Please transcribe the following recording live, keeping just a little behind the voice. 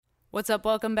What's up?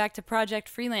 Welcome back to Project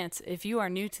Freelance. If you are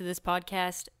new to this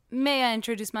podcast, may I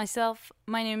introduce myself?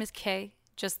 My name is Kay,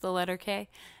 just the letter K,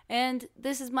 and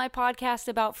this is my podcast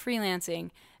about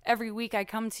freelancing. Every week I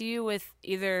come to you with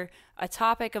either a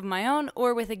topic of my own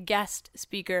or with a guest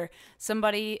speaker,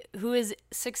 somebody who is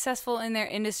successful in their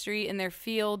industry, in their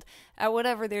field, at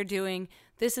whatever they're doing.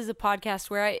 This is a podcast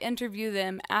where I interview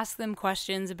them, ask them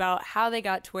questions about how they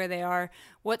got to where they are,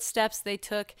 what steps they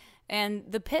took, and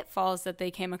the pitfalls that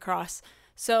they came across.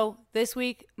 So this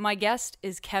week, my guest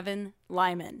is Kevin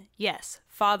Lyman. Yes,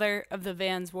 father of the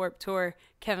Vans Warped Tour,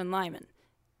 Kevin Lyman.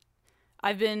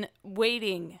 I've been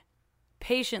waiting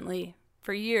patiently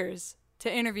for years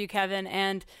to interview Kevin,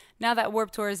 and now that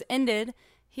Warped Tour has ended,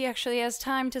 he actually has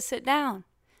time to sit down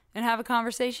and have a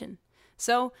conversation.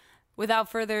 So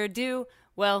without further ado,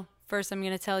 well, first I'm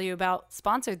going to tell you about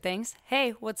sponsored things.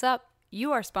 Hey, what's up?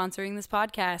 You are sponsoring this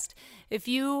podcast. If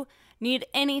you need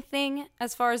anything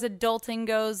as far as adulting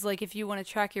goes, like if you want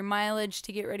to track your mileage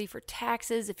to get ready for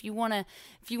taxes, if you want to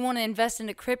invest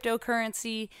into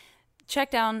cryptocurrency,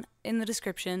 check down in the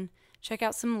description. Check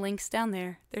out some links down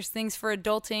there. There's things for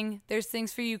adulting. There's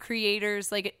things for you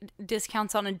creators, like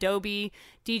discounts on Adobe,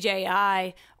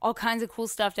 DJI, all kinds of cool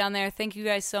stuff down there. Thank you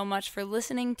guys so much for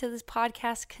listening to this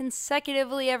podcast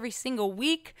consecutively every single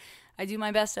week. I do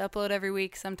my best to upload every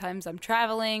week. Sometimes I'm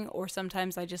traveling or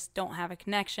sometimes I just don't have a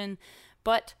connection.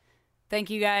 But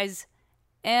thank you guys.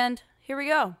 And here we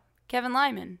go. Kevin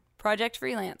Lyman, Project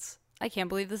Freelance. I can't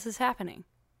believe this is happening.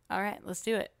 All right, let's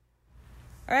do it.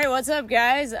 All right, what's up,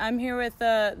 guys? I'm here with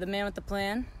the man with the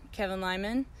plan, Kevin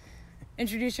Lyman.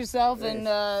 Introduce yourself and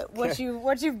what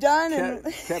you've done.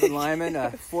 Kevin Lyman,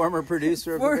 a former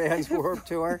producer of the Vans Warped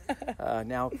Tour,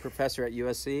 now professor at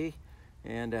USC,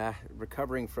 and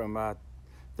recovering from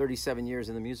 37 years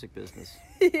in the music business.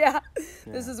 Yeah,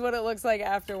 this is what it looks like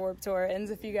after Warped Tour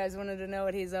ends. If you guys wanted to know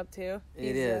what he's up to,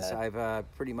 it is. I've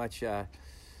pretty much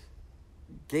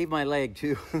gave my leg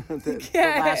to the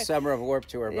last summer of Warped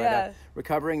Tour, but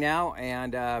recovering now,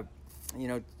 and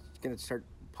going to start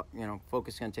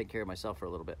focusing on taking care of myself for a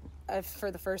little bit.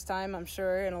 For the first time, I'm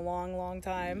sure, in a long, long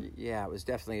time. Yeah, it was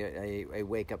definitely a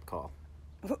wake-up call.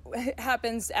 It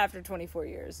happens after 24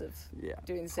 years of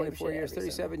doing the same shit. 24 years,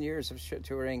 37 years of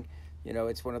touring.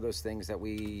 It's one of those things that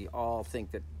we all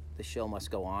think that the show must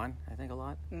go on, I think, a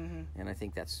lot. Mm-hmm. And I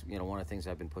think that's, one of the things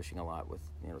I've been pushing a lot with,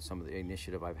 some of the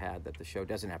initiative I've had, that the show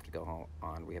doesn't have to go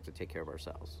on. We have to take care of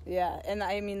ourselves. Yeah, and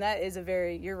I mean, that is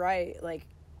you're right. Like,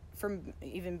 from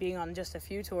even being on just a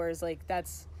few tours, like,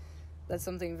 that's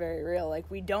something very real. Like,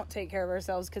 we don't take care of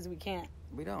ourselves because we can't.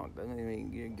 We don't. I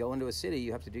mean, you go into a city,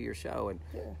 you have to do your show, and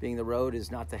being the road is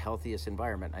not the healthiest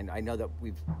environment. I know that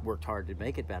we've worked hard to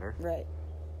make it better. Right.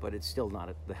 But it's still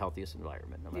not the healthiest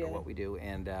environment, no matter what we do.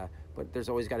 And but there's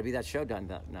always got to be that show done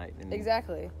that night. And,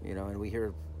 exactly. And we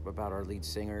hear about our lead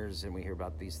singers, and we hear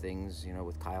about these things,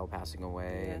 with Kyle passing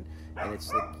away, and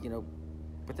it's like,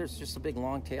 but there's just a big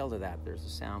long tail to that. There's the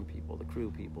sound people, the crew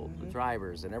people, the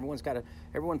drivers, and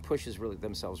everyone pushes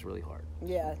themselves really hard.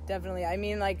 Yeah, definitely. I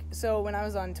mean, so when I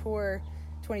was on tour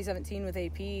 2017 with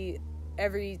AP,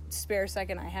 every spare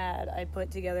second I had, I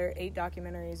put together 8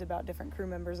 documentaries about different crew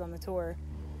members on the tour.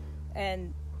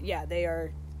 And yeah, they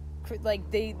are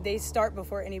they start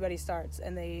before anybody starts,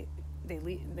 and they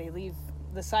leave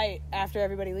the site after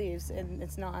everybody leaves, and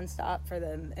it's nonstop for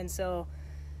them. And so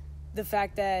the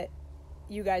fact that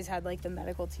you guys had the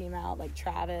medical team out, like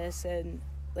Travis and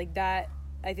that,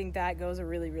 I think that goes a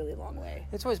really, really long way.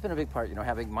 It's always been a big part,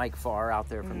 having Mike Farr out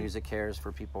there from Music Cares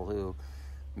for people who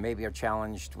maybe are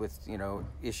challenged with,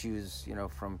 issues,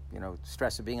 from,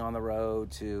 stress of being on the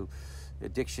road to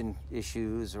addiction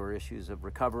issues or issues of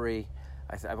recovery.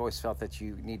 I've always felt that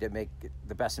you need to make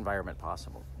the best environment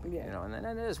possible. Yeah. And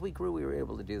as we grew, we were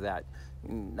able to do that.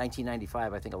 In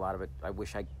 1995, I think a lot of it, I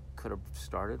wish I could have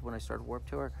started when I started Warped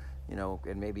Tour,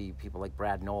 and maybe people like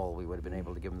Brad Knoll, we would have been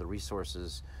able to give them the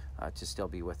resources to still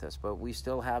be with us. But we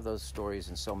still have those stories,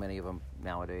 and so many of them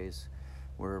nowadays,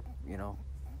 where,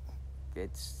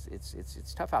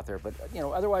 it's tough out there. But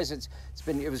otherwise it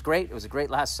was great. It was a great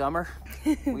last summer.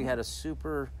 We had a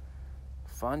super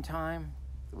fun time.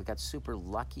 We got super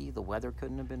lucky. The weather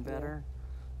couldn't have been better.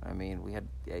 I mean,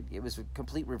 it was a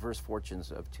complete reverse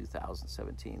fortunes of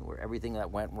 2017, where everything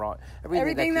that went wrong,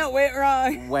 everything that went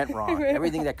wrong.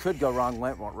 Everything that could go wrong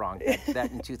went wrong.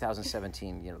 That in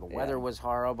 2017, the weather was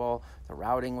horrible, the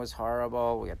routing was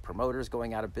horrible. We had promoters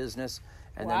going out of business,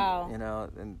 and then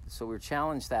and so we were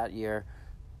challenged that year.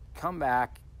 Come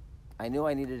back, I knew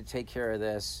I needed to take care of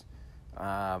this.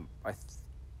 I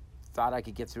thought I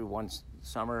could get through one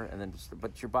summer,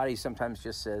 but your body sometimes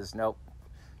just says nope.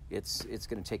 It's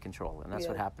going to take control, and that's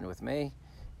what happened with me.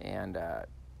 and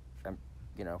I'm,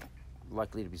 you know,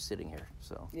 lucky to be sitting here.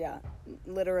 So Yeah,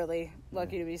 literally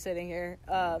lucky to be sitting here.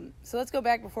 So let's go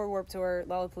back before Warped Tour,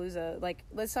 Lollapalooza. Like,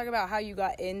 let's talk about how you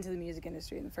got into the music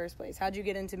industry in the first place. How'd you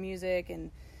get into music,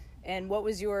 and what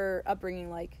was your upbringing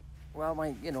like? Well,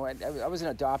 I was an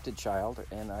adopted child,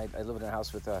 and I lived in a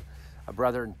house with a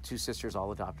brother and two sisters,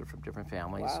 all adopted from different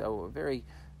families. Wow. So a very,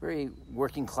 very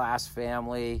working class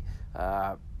family,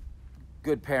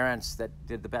 good parents that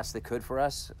did the best they could for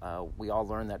us. We all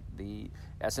learned that the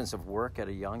essence of work at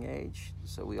a young age.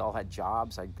 So we all had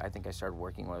jobs. I think I started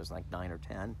working when I was like 9 or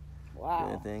 10. Wow.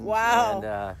 Kind of things.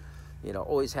 Wow. And,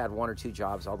 always had one or two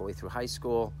jobs all the way through high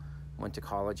school. Went to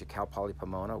college at Cal Poly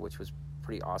Pomona, which was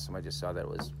pretty awesome. I just saw that it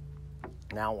was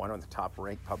now one of the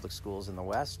top-ranked public schools in the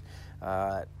West.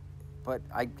 But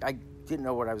I didn't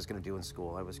know what I was going to do in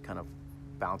school. I was kind of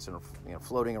bouncing,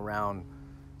 floating around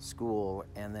school,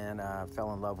 and then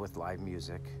fell in love with live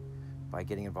music by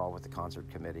getting involved with the concert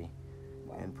committee.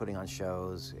 Wow. And putting on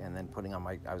shows, and then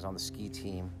I was on the ski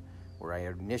team where I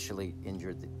initially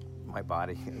injured my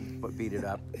body, but beat it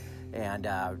up, and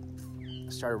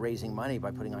started raising money by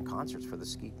putting on concerts for the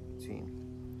ski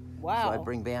team. Wow. So I'd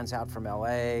bring bands out from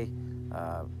LA.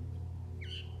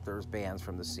 There was bands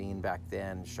from the scene back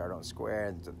then, Chardon Square,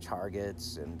 and the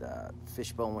Targets, and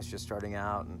Fishbone was just starting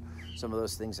out, and some of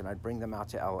those things. And I'd bring them out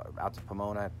to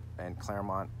Pomona and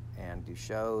Claremont and do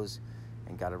shows,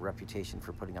 and got a reputation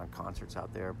for putting on concerts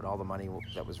out there. But all the money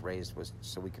that was raised was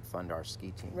so we could fund our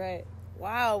ski team. Right.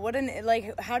 Wow.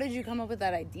 How did you come up with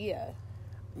that idea?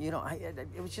 It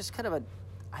was just kind of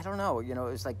I don't know. It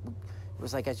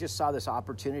was like I just saw this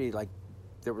opportunity. Like,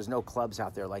 there was no clubs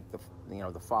out there like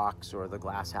the Fox or the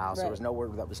Glass House. Right. There was nowhere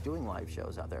that was doing live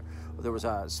shows out there. There was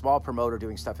a small promoter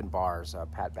doing stuff in bars,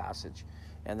 Pat Bassage.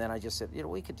 And then I just said,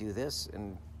 we could do this,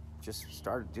 and just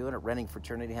started doing it, renting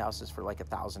fraternity houses for like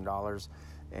 $1,000,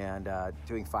 and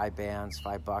doing 5 bands,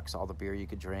 $5, all the beer you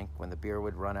could drink. When the beer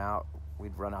would run out,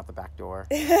 we'd run out the back door.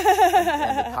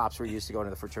 and the cops were used to going to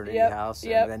the fraternity house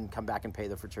and then come back and pay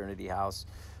the fraternity house.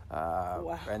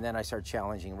 Wow. And then I started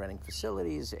challenging renting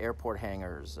facilities, airport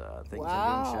hangars, things,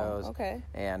 wow. and doing shows. Okay.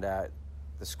 And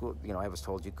the school, I was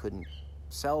told you couldn't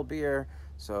sell beer,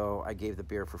 so I gave the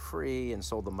beer for free and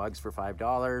sold the mugs for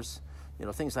 $5.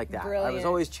 Things like that. Brilliant. I was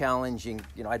always challenging.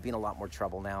 I'd be in a lot more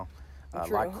trouble now, a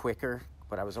lot quicker,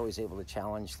 but I was always able to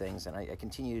challenge things, and I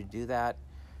continue to do that.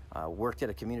 Worked at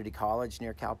a community college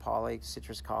near Cal Poly,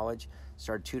 Citrus College.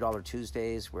 Started $2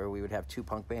 Tuesdays, where we would have 2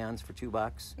 punk bands for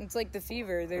 $2. It's like the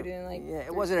Fever. They're doing like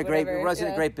it wasn't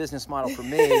a great business model for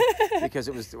me because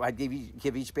I'd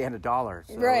give each band $1.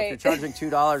 So right. if you're charging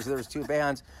 $2, there was 2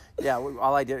 bands. Yeah,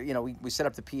 all I did, we set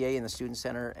up the PA in the student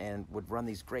center and would run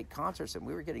these great concerts, and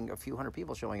we were getting a few hundred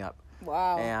people showing up.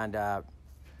 Wow.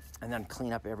 And then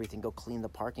clean up everything, go clean the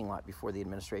parking lot before the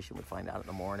administration would find out in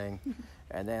the morning.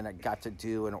 And then I got to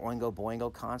do an Oingo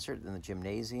Boingo concert in the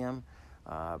gymnasium.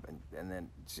 And then,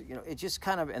 it just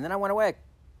kind of, and then I went away.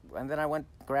 And then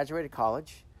graduated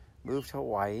college, moved to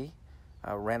Hawaii,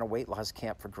 ran a weight loss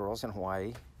camp for girls in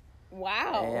Hawaii.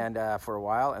 Wow. And for a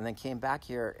while, and then came back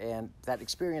here. And that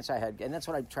experience I had, and that's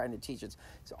what I'm trying to teach. It's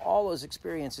all those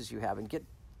experiences you have, and get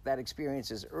that experience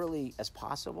as early as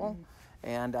possible. Mm-hmm.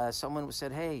 And someone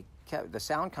said, hey, the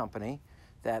sound company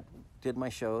that did my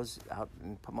shows out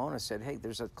in Pomona said, hey,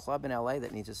 there's a club in LA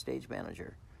that needs a stage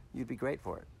manager. You'd be great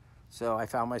for it. So I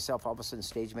found myself all of a sudden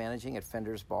stage managing at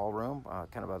Fender's Ballroom,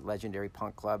 kind of a legendary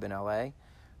punk club in LA,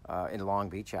 in Long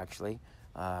Beach actually,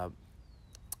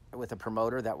 with a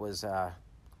promoter that was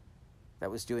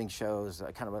doing shows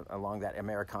kind of along that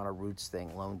Americana roots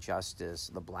thing, Lone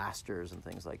Justice, the Blasters, and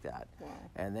things like that. Wow.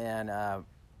 And then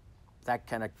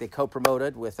they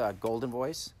co-promoted with Golden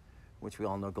Voice, which we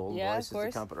all know Golden Voice is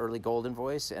the company, early Golden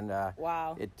Voice. And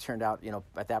wow. It turned out,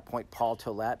 at that point, Paul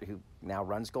Tollett, who now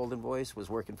runs Golden Voice, was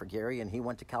working for Gary, and he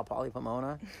went to Cal Poly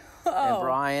Pomona. And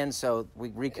Brian, so we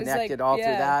reconnected through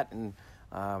that. And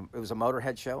it was a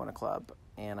Motorhead show in a club,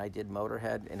 and I did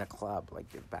Motorhead in a club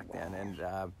back then. And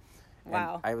wow.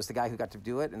 And I was the guy who got to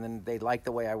do it, and then they liked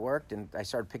the way I worked, and I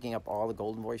started picking up all the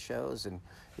Golden Voice shows, and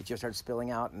it just started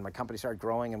spilling out, and my company started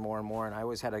growing and more, and I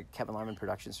always had a Kevin Lyman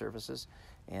production services,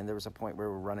 and there was a point where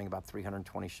we were running about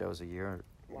 320 shows a year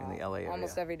in the LA area.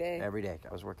 Almost every day. Every day.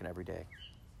 I was working every day.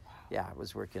 Wow. Yeah, I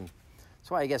was working.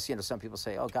 That's why I guess, some people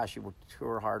say, oh gosh, you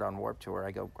tour hard on Warped Tour.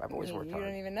 I go, I've always worked hard. You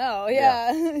don't even know.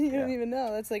 Yeah. You don't even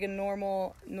know. That's like a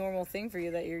normal thing for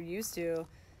you that you're used to.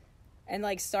 And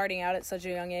starting out at such a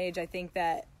young age, I think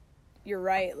that you're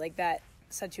right, that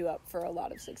sets you up for a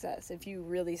lot of success if you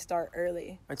really start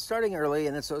early. It's starting early,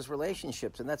 and it's those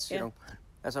relationships, and that's,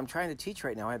 as I'm trying to teach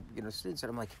right now, I have, students that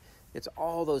I'm like, it's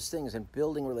all those things, and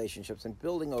building relationships and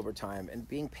building over time and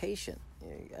being patient.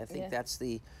 I think that's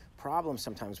the problem.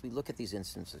 Sometimes we look at these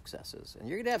instant successes, and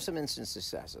you're going to have some instant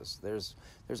successes. There's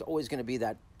always going to be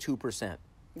that 2%.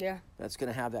 Yeah. That's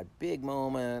going to have that big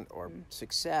moment or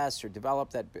success or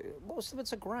develop that. Most of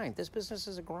it's a grind. This business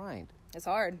is a grind. It's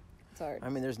hard. I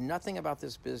mean, there's nothing about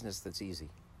this business that's easy.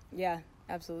 Yeah,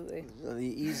 absolutely. The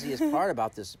easiest part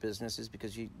about this business is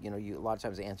because you a lot of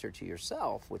times answer to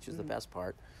yourself, which is the best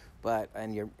part, but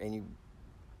the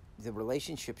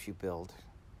relationships you build,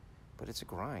 but it's a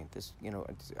grind.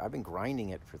 I've been grinding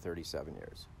it for 37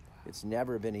 years. It's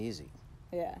never been easy.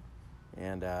 Yeah.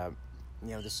 And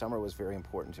this summer was very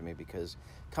important to me because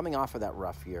coming off of that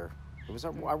rough year, it was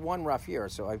our one rough year.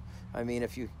 So I mean,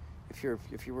 if you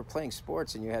were playing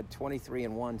sports and you had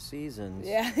 23-1 seasons,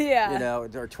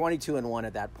 or 22-1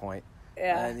 at that point,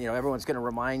 and everyone's going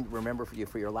to remember you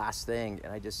for your last thing.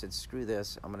 And I just said, screw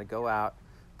this. I'm going to go out,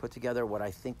 put together what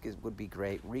I think would be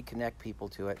great, reconnect people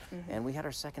to it, and we had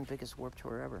our second biggest Warped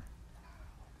Tour ever.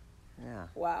 Yeah.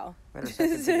 Wow.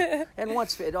 And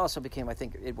once it also became, I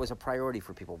think it was a priority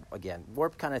for people again.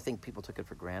 Warped, kind of think people took it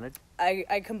for granted.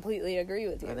 I completely agree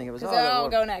with you. I think it was. I'll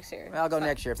go next year. I'll go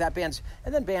next year. If that band's,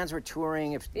 and then bands were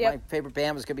touring. If my favorite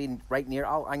band was going to be right near,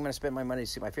 I'm going to spend my money to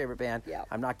see my favorite band. Yeah.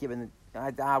 I'm not giving.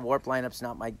 Warped lineup's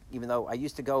not my. Even though I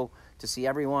used to go to see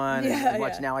everyone as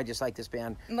much, now I just like this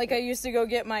band. Like I used to go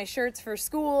get my shirts for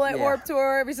school at Warped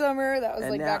Tour every summer. That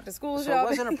was back to school so shopping. it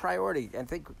wasn't a priority,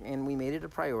 and we made it a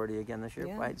priority again this year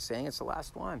by saying it's the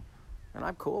last one, and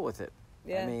I'm cool with it.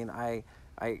 Yeah. I mean,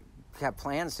 I have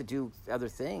plans to do other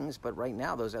things, but right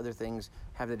now those other things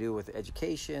have to do with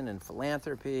education and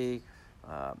philanthropy.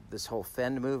 This whole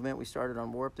Fend movement we started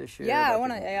on Warped this year. Yeah, I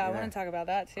want to talk about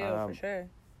that too for sure.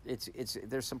 It's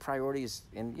there's some priorities,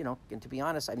 and and to be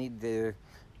honest, I need to.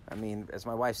 I mean, as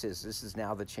my wife says, this is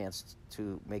now the chance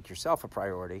to make yourself a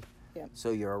priority. Yeah.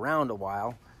 So you're around a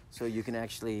while, so you can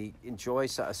actually enjoy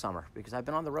a summer, because I've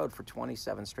been on the road for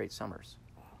 27 straight summers.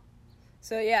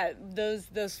 So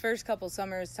those first couple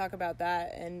summers, talk about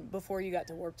that, and before you got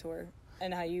to Warped Tour,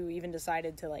 and how you even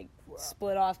decided to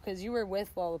split off, because you were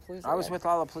with Lollapalooza. I was with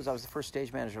Lollapalooza. I was the first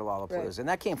stage manager of Lollapalooza, and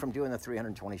that came from doing the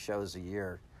 320 shows a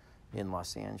year in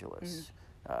Los Angeles.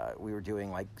 We were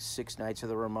doing 6 nights of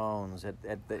the Ramones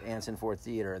at the Anson Ford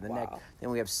Theater, and then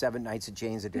we have 7 nights of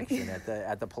Jane's Addiction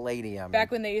at the Palladium.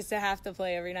 Back when they used to have to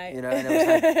play every night. And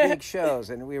it was big shows,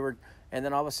 and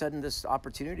then all of a sudden this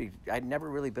opportunity. I'd never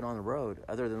really been on the road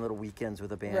other than little weekends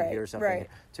with a band here or something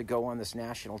to go on this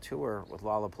national tour with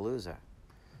Lollapalooza.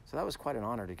 So that was quite an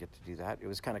honor to get to do that. It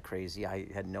was kind of crazy. I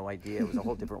had no idea. It was a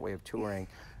whole different way of touring.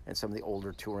 And some of the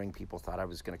older touring people thought I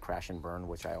was going to crash and burn,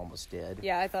 which I almost did.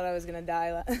 Yeah, I thought I was going to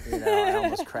die. I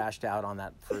almost crashed out on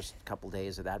that first couple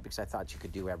days of that because I thought you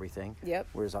could do everything. Yep.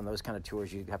 Whereas on those kind of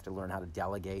tours, you have to learn how to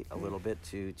delegate a little bit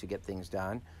to get things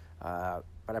done. But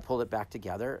I pulled it back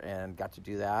together and got to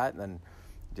do that, and then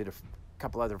did a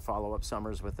couple other follow-up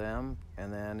summers with them.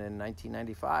 And then in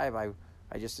 1995, I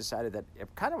just decided that it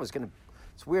kind of was going to.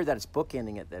 It's weird that it's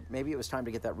bookending it. That maybe it was time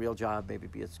to get that real job. Maybe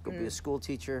be a school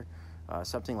teacher.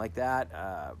 Something like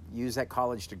that, use that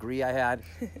college degree I had,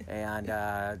 and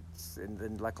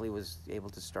then luckily was able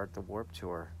to start the Warped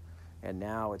Tour. And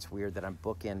now it's weird that I'm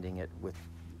bookending it with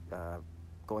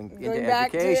going into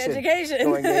education.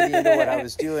 Going maybe into what I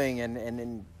was doing,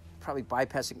 and probably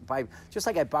just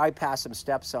like I bypassed some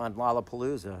steps on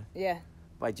Lollapalooza. Yeah.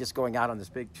 By just going out on this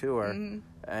big tour,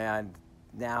 and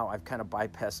now I've kind of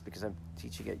bypassed because I'm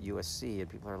teaching at USC, and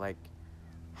people are like,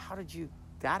 "How did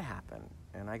that happen?"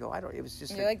 And I go, it was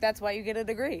just... You're that's why you get a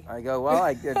degree. I go, well,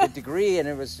 I did a degree, and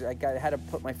I had to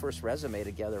put my first resume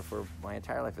together for my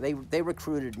entire life. They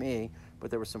recruited me, but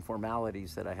there were some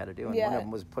formalities that I had to do, and one of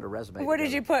them was put a resume What together.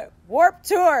 did you put? Warped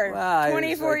Tour, well,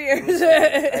 24 years. I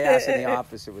asked in the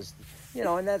office, it was,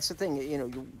 and that's the thing,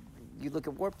 you look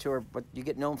at Warped Tour, but you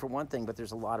get known for one thing, but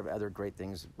there's a lot of other great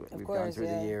things we've done through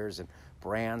the years, and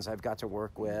brands I've got to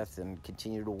work with and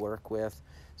continue to work with.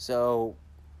 So...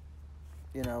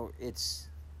 it's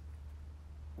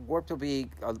Warped will be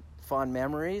fond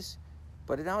memories,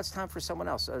 but now it's time for someone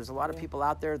else. There's a lot of people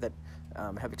out there that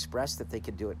have expressed that they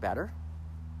could do it better.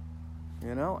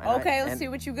 Let's see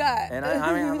what you got. And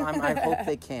I hope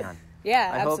they can.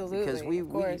 Yeah, I absolutely.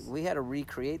 Because we had to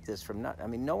recreate this from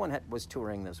no one was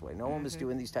touring this way. No one was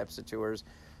doing these types of tours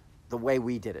the way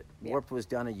we did it. Yeah. Warped was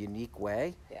done a unique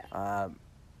way. Yeah.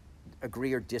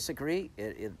 Agree or disagree,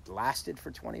 it lasted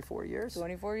for 24 years.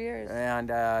 24 years.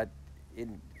 And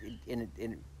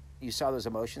you saw those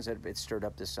emotions that it stirred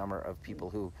up this summer of people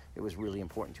who it was really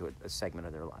important to a segment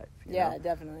of their life. You know?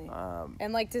 Definitely.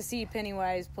 And to see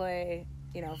Pennywise play,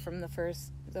 from the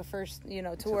first the first,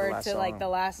 tour to like the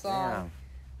last song.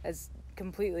 Yeah. It's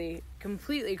completely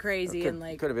crazy. And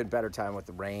like, could have been better time with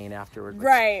the rain afterward.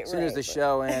 Right. As soon as the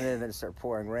show ended, then it started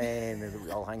pouring rain, and we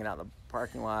were all hanging out in the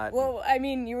parking lot. Well, I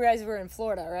mean, you guys were in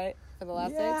Florida, right? For the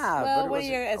last days? Well, what do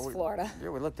you, it's Florida. Yeah,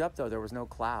 we looked up though, there was no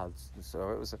clouds.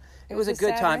 So it was a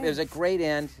good time. It was a great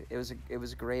end. It was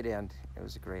a great end.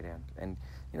 And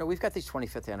we've got these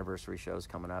 25th anniversary shows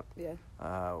coming up. Yeah.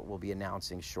 We'll be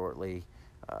announcing shortly.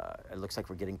 It looks like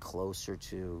we're getting closer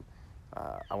to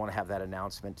I want to have that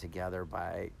announcement together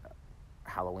by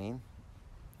Halloween.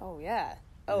 Oh yeah.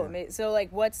 Oh, yeah. So like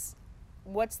what's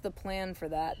the plan for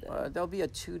that? There'll be a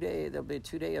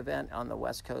 2-day event on the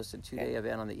West Coast and 2-day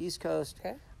event on the East Coast.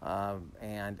 Okay.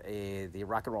 And the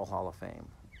Rock and Roll Hall of Fame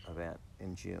event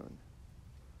in June.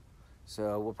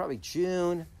 So we'll probably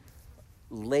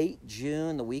late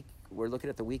June, we're looking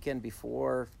at the weekend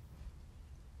before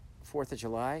 4th of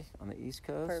July on the East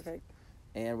Coast. Perfect.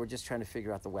 And we're just trying to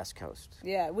figure out the West Coast.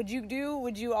 Yeah. Would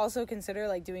you also consider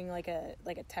like doing like a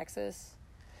Texas?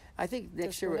 I think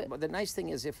next year, the nice thing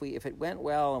is if it went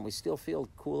well and we still feel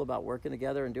cool about working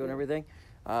together and doing everything,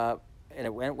 and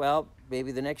it went well,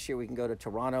 maybe the next year we can go to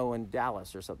Toronto and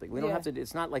Dallas or something. We don't have to,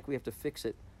 it's not like we have to fix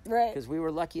it. Right. Because we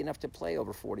were lucky enough to play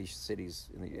over 40 cities.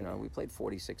 We played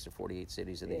 46 or 48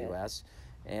 cities in the U.S.,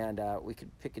 and we could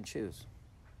pick and choose.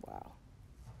 Wow.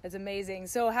 It's amazing.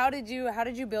 So how did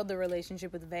you build the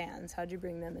relationship with Vans? How did you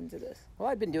bring them into this? Well,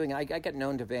 I've been doing, I got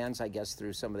known to Vans, I guess,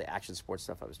 through some of the action sports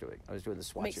stuff I was doing. I was doing the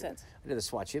Swatch. Makes sense. I did the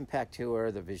Swatch Impact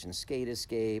Tour, the Vision Skate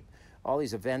Escape, all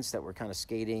these events that were kind of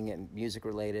skating and music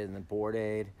related, and then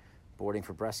boarding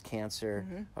for breast cancer.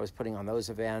 Mm-hmm. I was putting on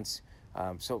those events.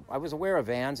 So I was aware of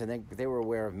Vans, and they were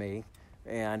aware of me.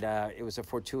 And it was a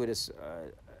fortuitous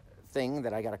thing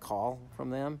that I got a call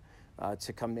from them.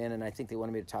 To come in, and I think they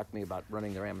wanted me to talk to me about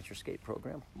running their amateur skate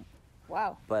program.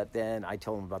 Wow. But then I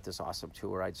told them about this awesome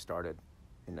tour I'd started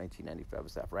in 1995. It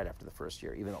was right after the first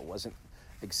year, even though it wasn't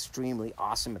extremely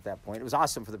awesome at that point. It was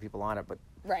awesome for the people on it, but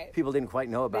people didn't quite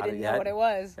know about it yet. They didn't know what it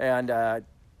was. And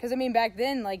because, I mean, back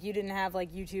then, like, you didn't have,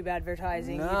 like, YouTube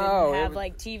advertising. No, you didn't have,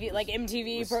 like, TV, like,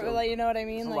 MTV, you know what I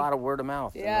mean? It was like, a lot of word of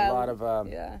mouth. Yeah. And a lot of...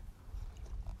 yeah.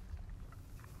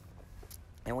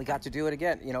 And we got to do it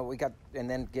again. And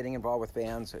then getting involved with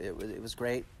Vans, it was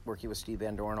great working with Steve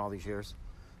Van Doren all these years.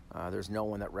 There's no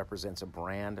one that represents a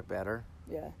brand better.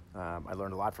 Yeah. I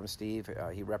learned a lot from Steve.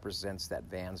 He represents that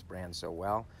Vans brand so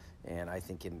well. And I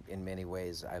think in many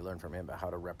ways, I learned from him about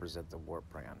how to represent the Warp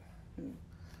brand.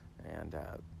 And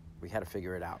we had to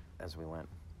figure it out as we went.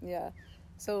 Yeah.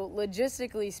 So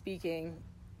logistically speaking,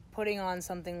 putting on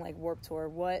something like Warp Tour,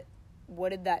 what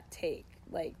did that take?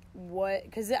 Like, what,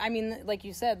 because, I mean, like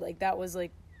you said, like, that was,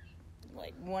 like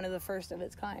one of the first of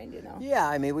its kind, Yeah,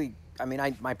 I mean,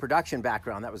 my production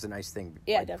background, that was a nice thing.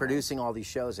 Yeah, like, producing all these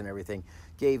shows and everything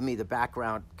gave me the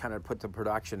background, kind of put the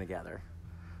production together.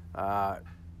 The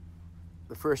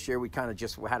first year, we kind of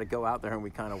just had to go out there and we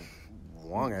kind of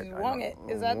wung it. Wung it.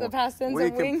 Is that the past tense we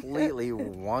of wing? We completely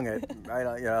wung it.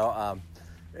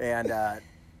 And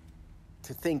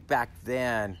to think back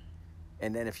then,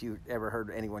 and then if you ever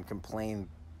heard anyone complain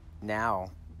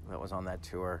now that was on that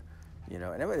tour,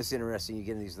 and it was interesting. You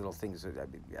get in these little things.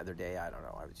 The other day, I don't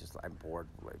know, I'm bored.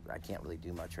 I can't really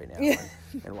do much right now.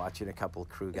 And watching a couple of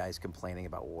crew guys complaining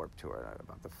about Warped Tour,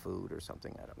 about the food or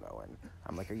something, I don't know. And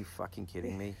I'm like, are you fucking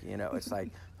kidding me? It's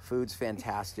like, food's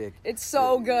fantastic. It's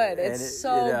so good. It's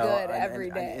so good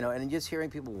every day. And just hearing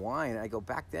people whine, I go,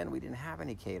 back then we didn't have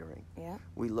any catering. Yeah.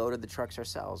 We loaded the trucks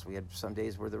ourselves. We had some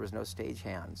days where there was no stage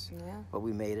hands. Yeah. But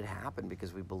we made it happen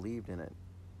because we believed in it.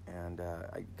 And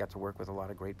I got to work with a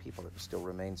lot of great people that still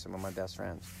remain some of my best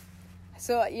friends.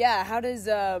 So, yeah, how does,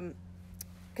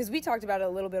 because we talked about it a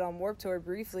little bit on Warped Tour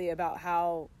briefly about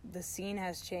how the scene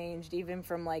has changed, even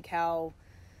from, like, how,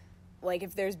 like,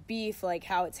 if there's beef, like,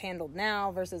 how it's handled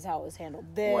now versus how it was handled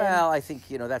then. Well, I think,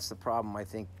 that's the problem. I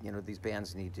think, these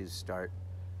bands need to start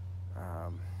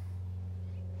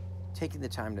taking the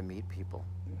time to meet people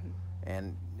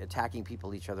and attacking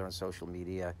each other on social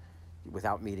media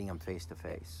without meeting them face to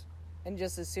face. And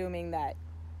just assuming that,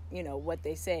 what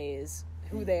they say is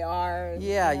who they are.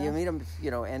 Yeah, you meet them,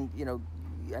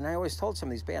 and I always told some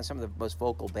of these bands, some of the most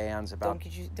vocal bands about...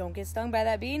 Don't get stung by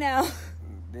that bee now.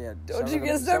 Yeah, don't you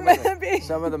get stung by that bee.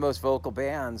 Some of the most vocal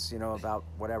bands, about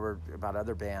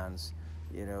other bands,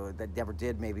 that never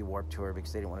did maybe Warped Tour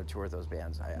because they didn't want to tour with those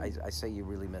bands. I say you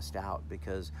really missed out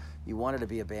because you wanted to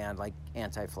be a band like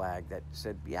Anti-Flag that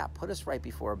said, yeah, put us right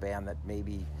before a band that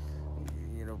maybe...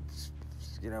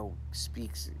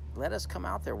 speaks. Let us come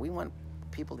out there. We want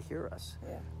people to hear us.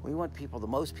 Yeah. We want the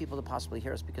most people to possibly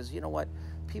hear us, because you know what?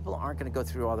 People aren't going to go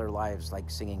through all their lives like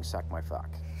singing "Suck My Fuck."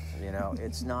 You know,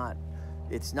 it's not.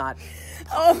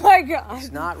 Oh my God.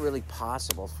 It's not really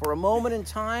possible for a moment in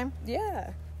time.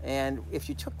 Yeah. And if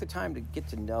you took the time to get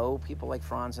to know people like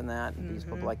Franz and these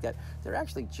people like that, they're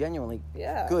actually genuinely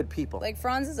good people. Like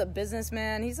Franz is a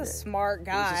businessman. He's a smart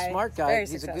guy. He's a smart guy. Very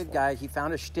He's successful. a good guy. He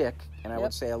found a shtick, and I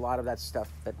would say a lot of that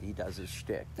stuff that he does is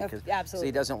shtick. Because absolutely. So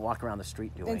he doesn't walk around the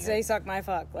street doing And say "suck my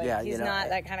fuck." Like, Yeah, he's you know, not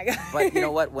that kind of guy. But you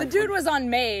know what? The dude was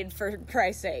unmade, for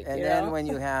Christ's sake. And you then know? when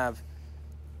you have,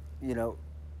 you know,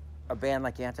 a band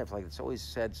like Anti-Flag that's always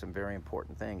said some very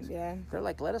important things. Yeah. They're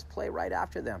like, let us play right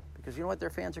after them, because you know what? Their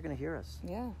fans are going to hear us.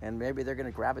 Yeah. And maybe they're going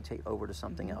to gravitate over to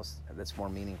something else that's more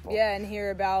meaningful. Yeah, and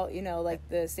hear about, you know, like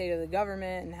the state of the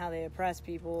government and how they oppress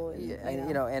people. And, Yeah, and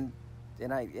you know,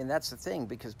 and that's the thing,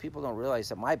 because people don't realize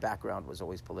that my background was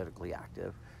always politically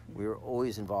active. We were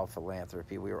always involved in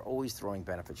philanthropy. We were always throwing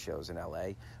benefit shows in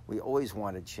LA. We always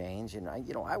wanted change, and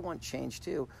I want change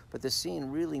too. But the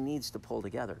scene really needs to pull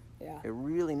together. Yeah. It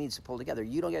really needs to pull together.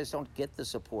 You guys don't get the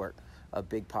support of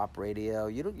big pop radio.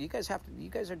 You guys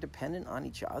are dependent on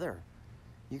each other.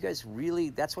 You guys really.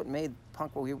 That's what made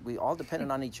punk. We all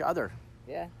depended on each other.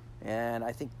 Yeah. And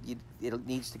I think it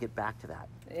needs to get back to that.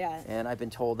 Yeah. And I've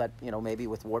been told that, you know, maybe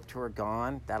with Warped Tour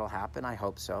gone, that'll happen. I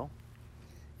hope so.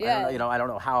 Yeah. I don't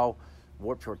know how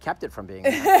Warped Tour kept it from being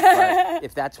that, but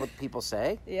if that's what people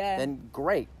say, then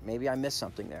great. Maybe I missed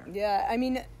something there. Yeah. I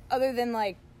mean, other than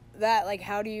like that, like,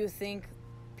 how do you think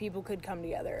people could come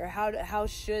together? Or how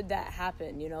should that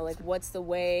happen? You know, like, what's the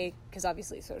way? Because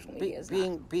obviously social media is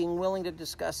being willing to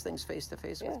discuss things face to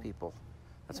face with people.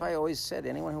 That's why I always said,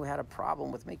 anyone who had a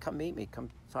problem with me, come meet me, come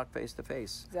talk face to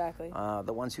face. Exactly.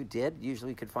 The ones who did,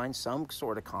 usually could find some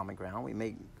sort of common ground. We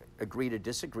may agree to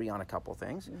disagree on a couple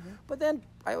things, but then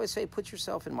I always say, put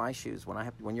yourself in my shoes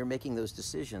when you're making those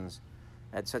decisions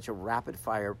at such a rapid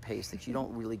fire pace that you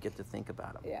don't really get to think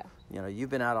about them. Yeah. You know, you've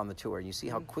been out on the tour, and you see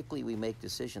how quickly we make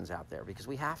decisions out there, because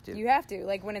we have to. You have to.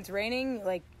 Like, when it's raining,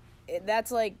 like,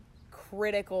 that's like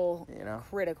critical,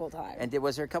 critical time. And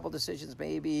was there a couple decisions,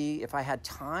 maybe if I had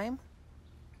time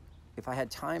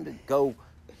to go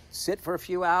sit for a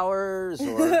few hours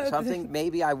or something,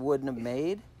 maybe I wouldn't have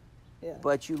made. Yeah.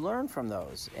 But you learn from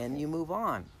those and you move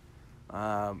on.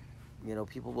 You know,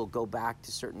 people will go back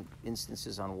to certain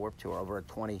instances on Warped Tour over a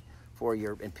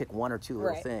 24-year and pick one or two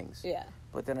little things. Yeah.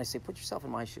 But then I say, put yourself in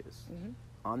my shoes.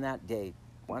 On that date,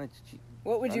 why don't you?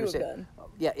 What would you have done?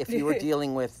 Yeah, if you were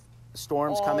dealing with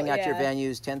storms coming at your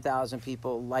venues, 10,000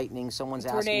 people, lightning, someone's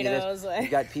asking you this. You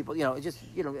got people,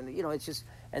 it's just,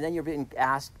 and then you're being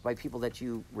asked by people that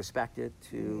you respected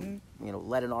to,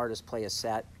 let an artist play a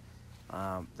set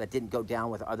that didn't go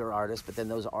down with other artists, but then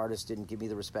those artists didn't give me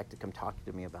the respect to come talk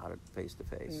to me about it face to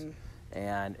face.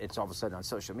 And it's all of a sudden on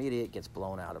social media, it gets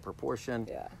blown out of proportion.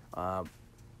 Yeah.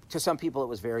 To some people, it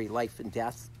was very life and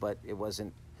death, but it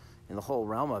wasn't in the whole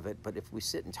realm of it. But if we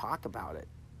sit and talk about it,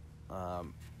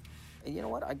 and you know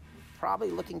what? I probably,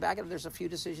 looking back at it, there's a few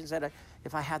decisions that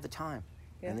if I had the time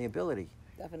and the ability.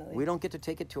 Definitely. We don't get to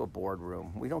take it to a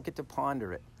boardroom. We don't get to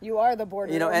ponder it. You are the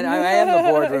boardroom. You know, and I am the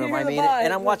boardroom. I mean, boss.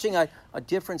 And I'm watching a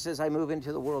difference as I move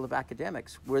into the world of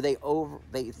academics, where they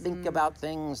think about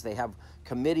things. They have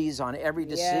committees on every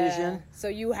decision. Yeah. So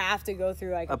you have to go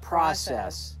through like a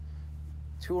process.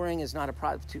 Touring is not a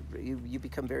process. You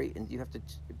become you have to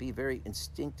be very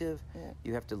instinctive. Yeah.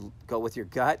 You have to go with your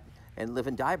gut and live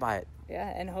and die by it.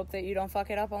 Yeah, and hope that you don't fuck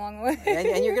it up along the way.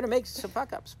 and you're going to make some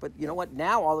fuck-ups. But you know what?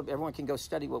 Now everyone can go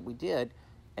study what we did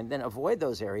and then avoid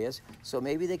those areas. So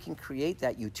maybe they can create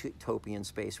that utopian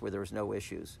space where there's no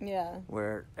issues. Yeah.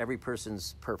 Where every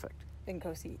person's perfect. And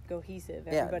cohesive.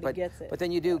 Everybody gets it. But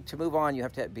then to move on, you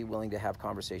have to be willing to have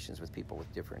conversations with people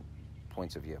with different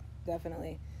points of view.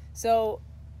 Definitely. So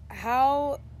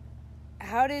how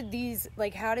did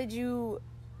you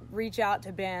reach out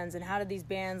to bands, and how did these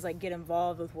bands like get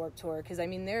involved with Warped Tour? Because I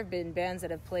mean, there have been bands that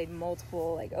have played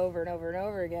multiple like over and over and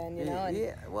over again, you know.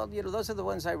 Yeah, well, those are the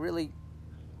ones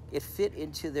it fit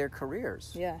into their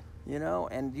careers. Yeah. You know,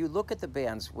 and you look at the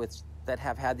bands that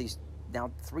have had these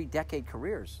now 3-decade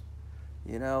careers.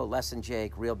 You know, Less Than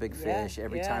Jake, Real Big Fish,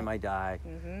 Every Time I Die,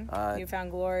 You Found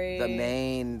Glory, the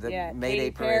Maine, the Mayday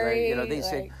Katy Perry, Parade. They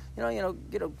said,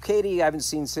 Katie, I haven't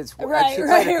seen since.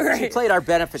 Right. She played our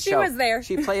benefit show. She was there.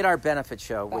 She played our benefit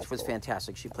show, which was cool.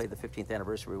 fantastic. She played the 15th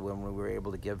anniversary when we were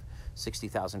able to give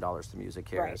 $60,000 to Music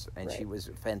Cares, and she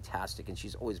was fantastic. And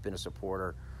she's always been a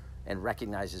supporter, and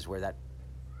recognizes where that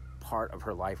part of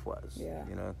her life was. Yeah.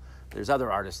 You know, there's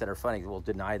other artists that are funny will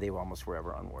deny they almost were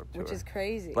ever on Warped Tour, which is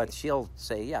crazy. but she'll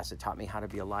say, yes, it taught me how to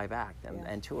be a live act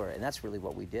and tour, and that's really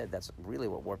what we did. That's really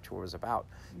what Warped Tour was about,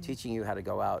 teaching you how to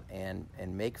go out and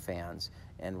make fans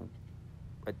and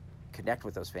connect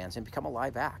with those fans and become a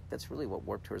live act. That's really what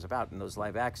Warped Tour is about. And those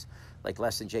live acts, like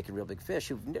Less Than Jake and Real Big Fish,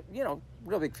 who, you know,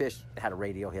 Real Big Fish had a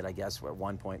radio hit, I guess, at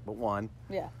one point, but one.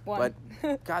 Yeah, one.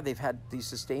 But God, they've had these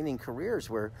sustaining careers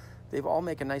where they've all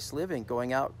make a nice living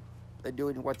going out and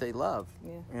doing what they love.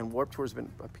 Yeah. And Warped Tour has been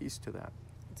a piece to that.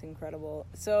 It's incredible.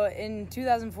 So in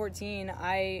 2014,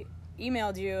 I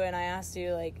emailed you and I asked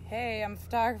you, like, hey, I'm a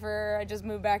photographer. I just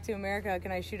moved back to America.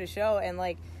 Can I shoot a show? And,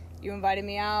 like, you invited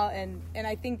me out, and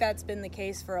I think that's been the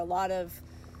case for a lot of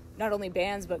not only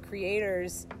bands but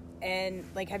creators. And,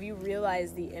 like, have you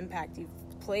realized the impact you've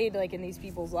played, like, in these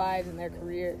people's lives and their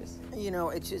careers? You know,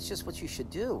 it's just what you should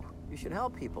do. You should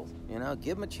help people, you know,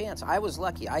 give them a chance. I was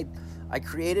lucky. I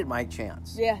created my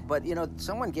chance. Yeah. But, you know,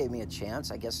 someone gave me a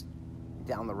chance, I guess,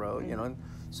 down the road, you know.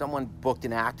 Someone booked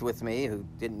an act with me who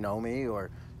didn't know me or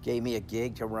gave me a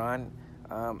gig to run.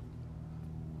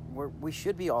 We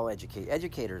should be all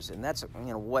educators, and that's, you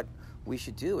know, what we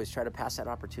should do is try to pass that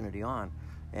opportunity on.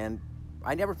 And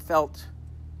I never felt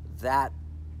that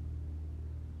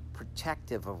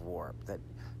protective of Warp, that,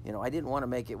 you know, I didn't want to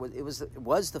make it was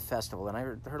the festival, and I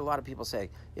heard a lot of people say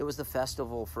it was the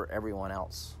festival for everyone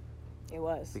else. It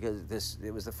was. Because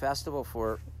it was the festival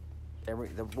for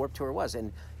the Warp Tour was,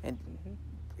 and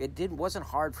it wasn't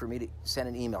hard for me to send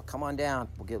an email. Come on down.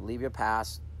 Leave your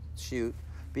pass. Shoot.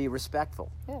 Be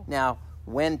respectful. Yeah. Now,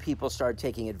 when people started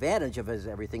taking advantage of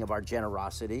everything, of our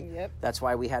generosity, that's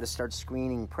why we had to start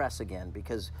screening press again,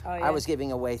 because I was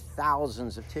giving away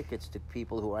thousands of tickets to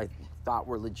people who I thought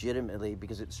were legitimately,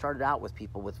 because it started out with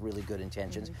people with really good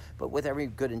intentions, but with every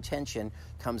good intention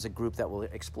comes a group that will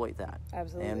exploit that.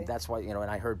 Absolutely. And that's why, you know, and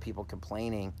I heard people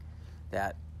complaining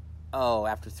that, oh,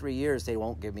 after 3 years they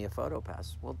won't give me a photo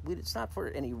pass. Well, it's not for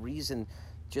any reason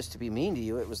just to be mean to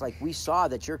you. It was like we saw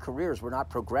that your careers were not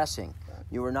progressing.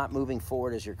 You were not moving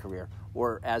forward as your career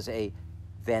or as a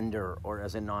vendor or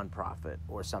as a nonprofit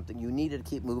or something. You needed to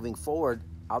keep moving forward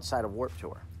outside of Warped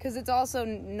Tour. Because it's also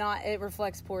not, it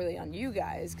reflects poorly on you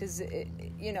guys, because,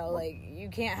 you know, like, you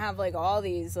can't have, like, all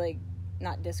these, like,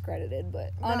 not discredited,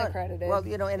 but unaccredited. Well,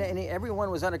 you know, and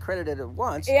everyone was unaccredited at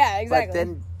once. Yeah, exactly. But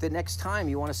then the next time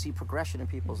you want to see progression in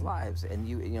people's lives, and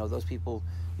you know, those people,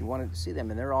 you want to see them,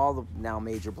 and they're all now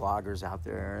major bloggers out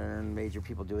there and major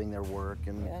people doing their work,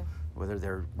 and whether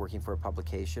they're working for a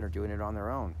publication or doing it on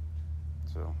their own.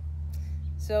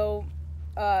 So,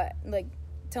 like,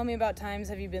 tell me about times,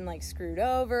 have you been, like, screwed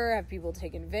over? Have people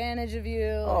taken advantage of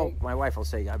you? Oh, my wife will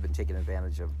say I've been taken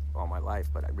advantage of all my life,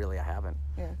 but I haven't.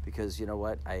 Yeah. Because, you know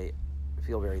what, I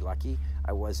feel very lucky.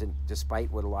 I wasn't,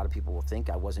 despite what a lot of people will think,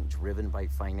 I wasn't driven by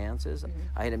finances.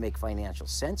 I had to make financial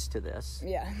sense to this.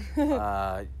 Yeah.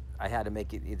 I had to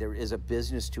make it, there is a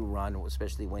business to run,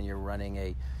 especially when you're running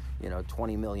a, you know,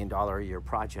 $20 million a year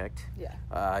project.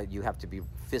 Yeah. You have to be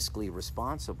fiscally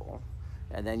responsible.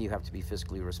 And then you have to be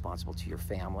fiscally responsible to your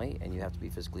family, and you have to be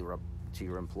fiscally to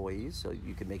your employees, so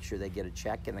you can make sure they get a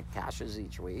check and the cashes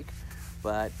each week.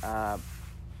 But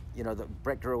you know,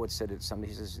 Brett Gurewitz said it.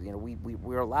 He says, you know,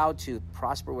 we're allowed to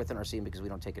prosper within our scene because we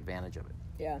don't take advantage of it.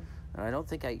 Yeah. And I don't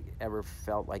think I ever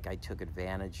felt like I took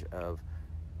advantage of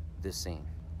this scene.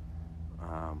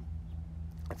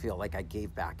 I feel like I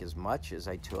gave back as much as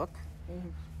I took,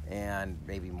 and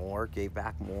maybe more, gave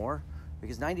back more.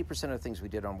 Because 90% of the things we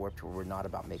did on Warped Tour were not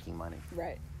about making money.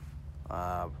 Right.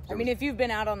 I mean, if you've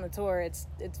been out on the tour, it's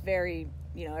very,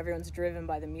 you know, everyone's driven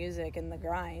by the music and the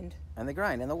grind. And the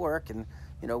grind and the work. And,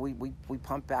 you know, we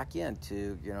pump back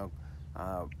into, you know,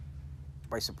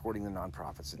 by supporting the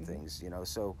nonprofits and things, you know.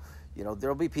 So, you know,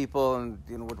 there'll be people and,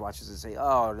 you know, would watch us and say,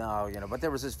 oh, no, you know, but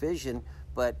there was this vision.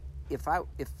 But if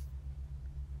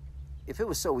it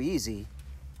was so easy,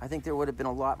 I think there would have been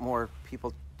a lot more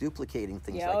people duplicating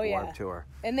things like Warped Tour.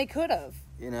 And they could have.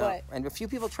 You know, and a few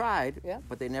people tried,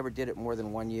 but they never did it more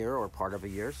than 1 year or part of a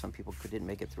year. Some people didn't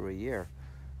make it through a year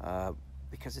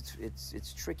because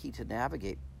it's tricky to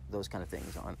navigate those kind of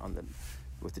things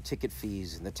with the ticket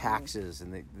fees and the taxes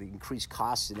and the increased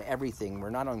costs and everything. We're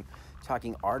not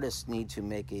talking artists need to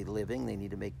make a living; they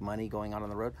need to make money going out on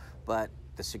the road, but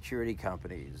the security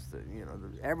companies,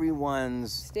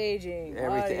 everyone's staging,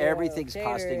 everything's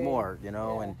catering. Costing more, you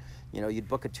know, and you know, you'd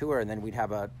book a tour and then we'd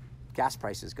have gas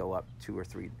prices go up 2 or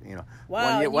 3, you know.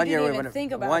 Wow, one year we went.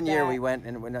 Think about one year that. we went,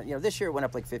 and you know, this year it went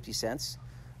up like 50 cents,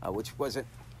 which wasn't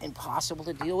impossible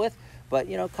to deal with. But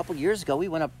you know, a couple years ago we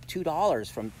went up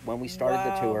 $2 from when we started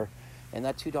the tour, and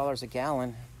that $2 a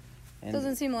gallon And,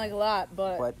 Doesn't seem like a lot,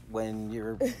 but when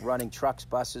you're running trucks,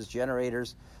 buses,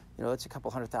 generators, it's a couple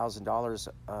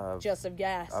 $100,000 just of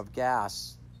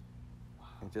gas.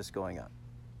 And just going up.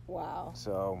 Wow.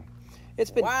 So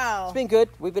it's been good.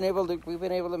 We've been able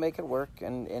to make it work,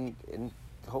 and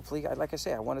hopefully, like I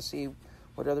say, I want to see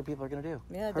what other people are going to do.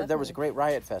 Yeah, I heard there was a great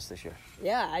Riot Fest this year.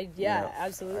 Yeah,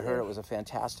 absolutely. I heard it was a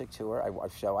fantastic tour. I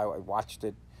watched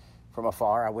it from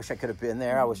afar. I wish I could have been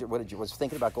there. I was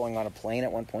thinking about going on a plane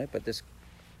at one point, but this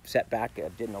setback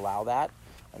didn't allow that.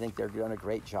 I think they're doing a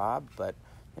great job, but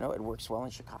it works well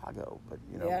in Chicago. But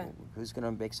who's going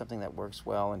to make something that works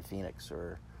well in Phoenix?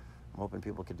 Or I'm hoping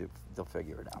people they'll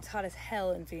figure it out. It's hot as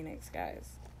hell in Phoenix, guys.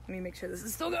 Let me make sure this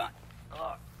is still going.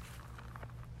 Oh.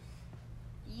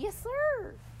 Yes,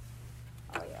 sir.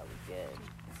 Oh yeah, we good.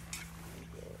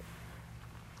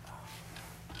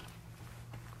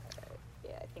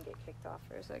 Yeah, I think it kicked off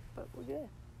for a sec, but we're good.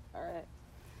 All right.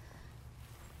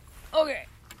 Okay.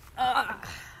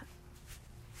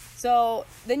 So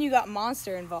then you got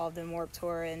Monster involved in Warped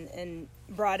Tour and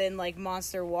brought in like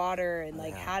Monster Water and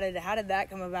like how did that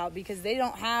come about? Because they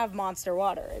don't have Monster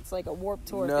Water. It's like a Warped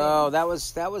Tour thing. No, that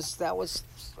was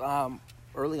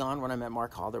early on when I met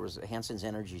Mark Hall. There was Hanson's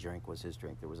Energy Drink was his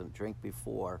drink. There was a drink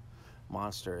before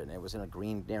Monster, and it was in a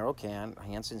green narrow can,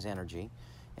 Hanson's Energy.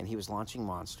 And he was launching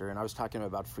Monster, and I was talking to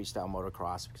him about freestyle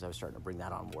motocross because I was starting to bring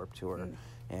that on Warped Tour,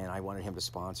 and I wanted him to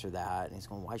sponsor that. And he's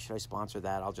going, "Why should I sponsor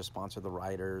that? I'll just sponsor the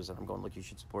riders." And I'm going, "Look, you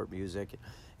should support music."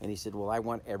 And he said, "Well, I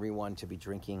want everyone to be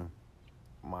drinking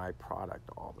my product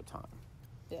all the time."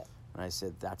 Yeah. And I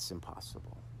said, "That's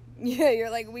impossible." Yeah,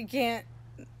 you're like, we can't.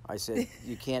 I said,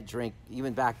 "You can't drink."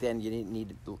 Even back then, you didn't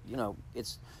need to.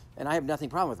 It's. And I have nothing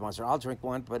problem with Monster. I'll drink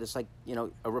one, but it's like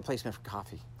a replacement for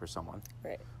coffee for someone.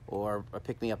 Right. Or a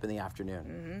pick-me-up in the afternoon.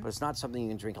 Mm-hmm. But it's not something you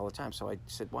can drink all the time. So I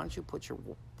said, why don't you put your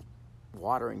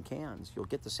water in cans? You'll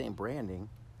get the same branding.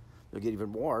 You'll get even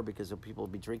more because people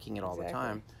will be drinking it all the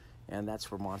time. And that's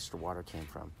where Monster Water came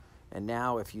from. And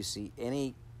now if you see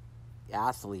any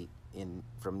athlete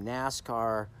from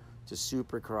NASCAR to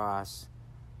Supercross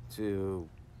to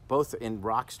both in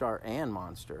Rockstar and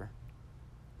Monster,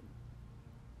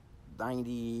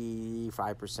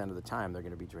 95% of the time they're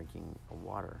going to be drinking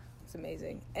water. It's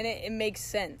amazing, and it makes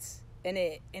sense, and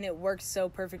it works so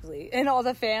perfectly. And all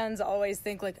the fans always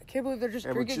think like, I can't believe they're just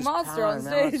drinking Monster on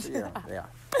stage. Yeah.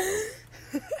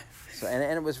 So and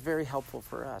it was very helpful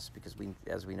for us because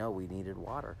as we know, we needed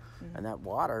water, and that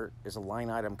water is a line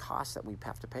item cost that we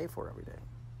have to pay for every day.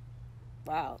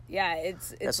 Wow. Yeah,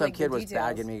 it's some like kid the was details.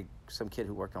 bagging me. Some kid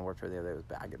who worked on Warped Tour the other day was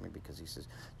bagging me because he says,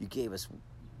 "You gave us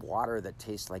water that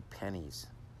tastes like pennies,"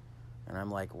 and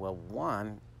I'm like, "Well,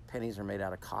 one, pennies are made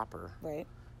out of copper, right?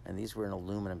 And these were in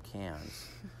aluminum cans."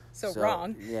 So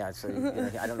wrong. Yeah. So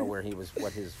I don't know what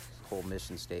his whole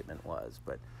mission statement was,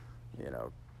 but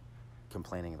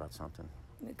complaining about something.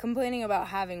 Complaining about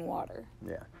having water.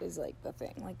 Yeah. Is like the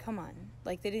thing. Like, come on.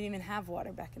 Like, they didn't even have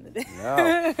water back in the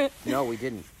day. No, we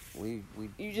didn't. We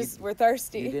you just were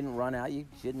thirsty. You didn't run out. You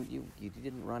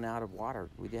didn't run out of water.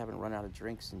 We haven't run out of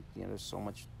drinks, and there's so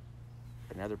much,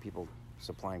 and other people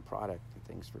supplying product and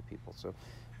things for people. So,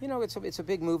 it's a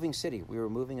big moving city. We were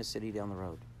moving a city down the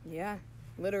road. Yeah,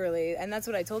 literally, and that's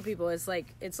what I told people. It's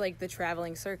like the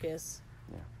traveling circus.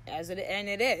 Yeah. And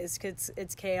it is.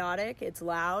 It's chaotic. It's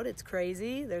loud. It's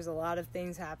crazy. There's a lot of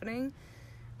things happening,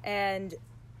 and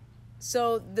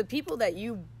so the people that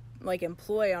you like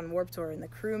employ on Warped Tour and the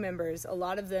crew members, a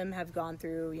lot of them have gone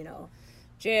through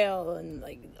jail, and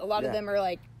like a lot of them are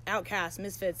like outcasts,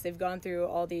 misfits. They've gone through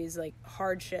all these like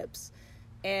hardships.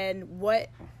 And what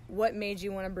made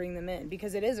you want to bring them in?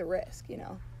 Because it is a risk,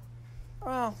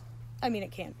 Well, I mean,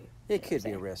 it can be. It could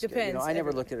be a risk. Depends. I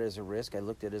never looked at it as a risk. I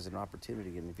looked at it as an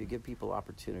opportunity. And if you give people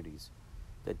opportunities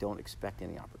that don't expect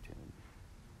any opportunity,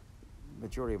 the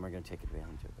majority of them are going to take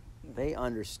advantage of it. They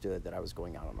understood that I was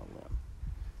going out on a limb.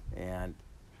 And,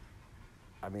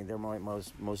 I mean, they're my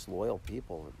most loyal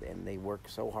people, and they work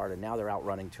so hard. And now they're out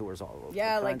running tours all over the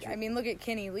country. Look at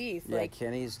Kenny Leaf. Yeah,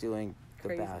 Kenny's doing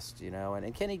the best,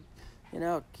 And Kenny,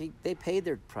 they paid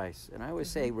their price. And I always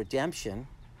say redemption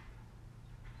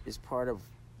is part of...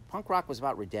 Punk rock was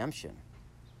about redemption.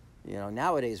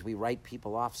 Nowadays we write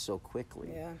people off so quickly.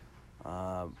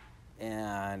 Yeah.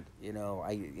 And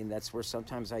that's where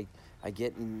sometimes I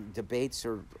get in debates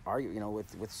or argue,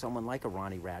 with someone like a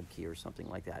Ronnie Radke or something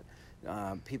like that.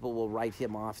 People will write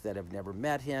him off that have never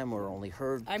met him or only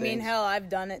heard I mean, hell, I've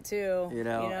done it too.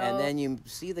 And then you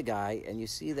see the guy and you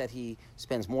see that he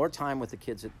spends more time with the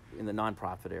kids in the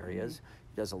nonprofit areas.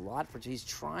 He does a lot he's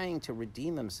trying to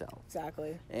redeem himself.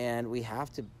 Exactly. And we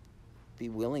have to be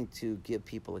willing to give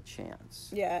people a chance.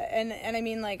 Yeah, and I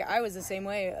mean, like, I was the same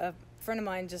way. friend of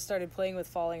mine just started playing with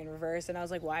Falling in Reverse, and I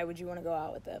was like, why would you want to go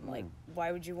out with them? Like,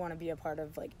 why would you want to be a part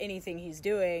of, like, anything he's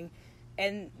doing?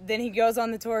 And then he goes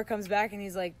on the tour, comes back, and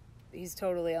he's like, he's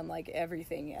totally unlike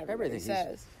everything everybody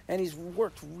says. And he's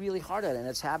worked really hard at it, and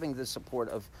it's having the support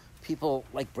of people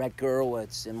like Brett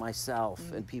Gurewitz and myself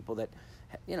and people that,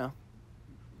 you know,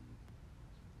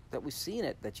 that we've seen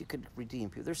it, that you could redeem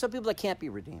people. There's some people that can't be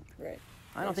redeemed. Right.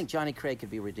 I don't think Johnny Craig could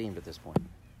be redeemed at this point.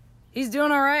 He's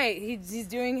doing all right. He's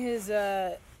doing his,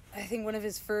 I think one of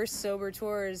his first sober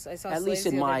tours. I saw at Slaves least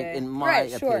in the my other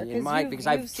day. opinion, because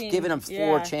I've seen, given him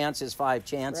 4 chances, 5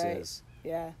 chances.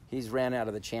 Right. Yeah. He's ran out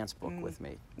of the chance book with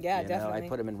me. Yeah, you definitely. know, I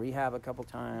put him in rehab a couple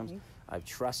times. I've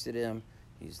trusted him.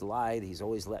 He's lied. He's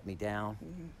always let me down.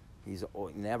 He's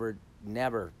never,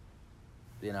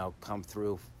 you know, come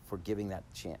through for giving that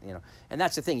chance. You know, and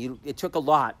that's the thing. It took a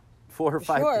lot, 4 or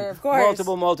 5, sure, of course.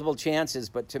 multiple chances.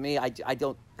 But to me, I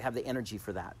don't have the energy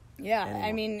for that. Yeah, anymore.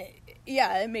 I mean,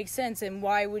 yeah, it makes sense. And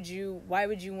why would you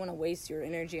want to waste your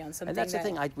energy on something? And that's the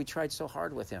thing. We tried so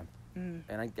hard with him.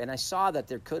 And I saw that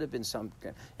there could have been some.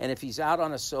 And if he's out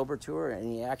on a sober tour and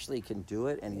he actually can do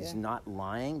it, and he's not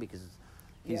lying because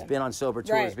he's been on sober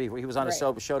tours before. He was on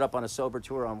showed up on a sober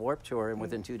tour on Warped Tour, and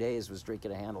within 2 days was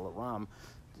drinking a handle of rum.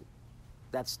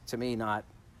 That's, to me, not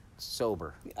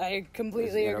sober. I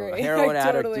completely agree. A heroin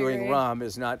addict totally doing agree. rum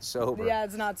is not sober. Yeah,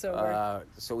 it's not sober.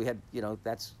 So we had,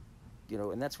 that's,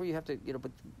 and that's where you have to,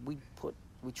 but we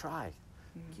try,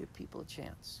 give people a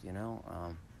chance,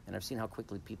 and I've seen how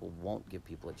quickly people won't give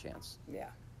people a chance. Yeah,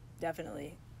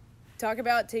 definitely. Talk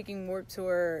about taking Warped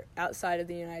Tour outside of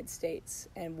the United States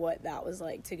and what that was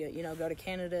like to get, go to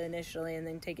Canada initially and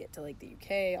then take it to like the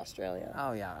UK, Australia.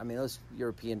 Oh yeah, I mean those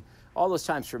European, all those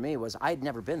times for me was I'd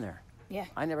never been there. Yeah.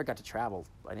 I never got to travel.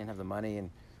 I didn't have the money,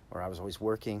 or I was always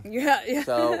working. Yeah.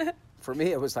 So for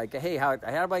me it was like, hey, how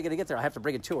am I going to get there? I have to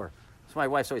bring a tour. So my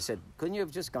wife's always said, couldn't you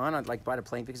have just gone on by the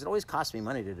plane, because it always cost me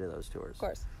money to do those tours. Of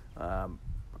course. A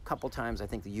couple times, I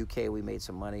think the UK we made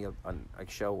some money on a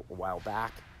show a while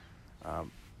back.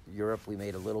 Europe we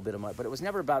made a little bit of money, but it was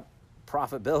never about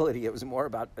profitability. It was more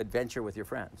about adventure with your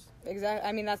friends. Exactly.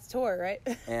 I mean, that's tour, right?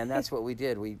 And that's what we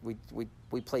did. We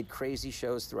played crazy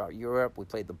shows throughout Europe. We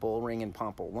played the Bull Ring in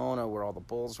Pamplona, where all the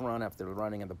bulls run after the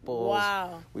running of the bulls.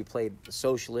 Wow. We played the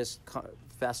socialist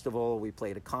festival. We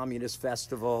played a communist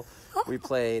festival. We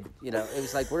played, it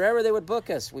was like wherever they would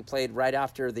book us. We played right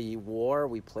after the war.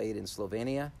 We played in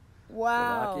Slovenia.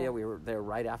 Wow. Slovakia. We were there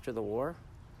right after the war.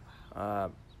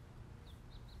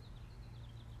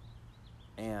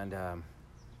 And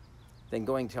then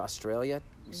going to Australia,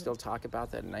 we still talk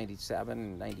about that in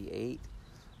 97, 98,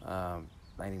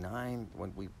 99,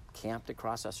 when we camped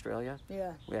across Australia.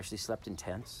 Yeah. We actually slept in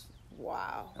tents.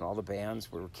 Wow. And all the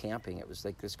bands were camping. It was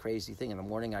like this crazy thing. In the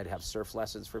morning, I'd have surf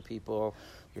lessons for people.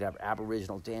 We'd have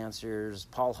Aboriginal dancers.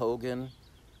 Paul Hogan,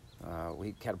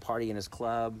 we had a party in his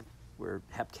club where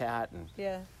Hepcat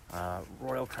and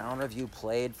Royal Crown Review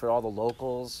played for all the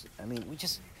locals. I mean,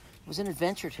 it was an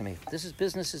adventure to me.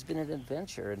 Business has been an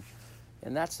adventure,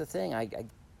 and that's the thing.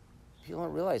 People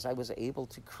don't realize I was able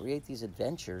to create these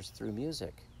adventures through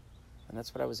music, and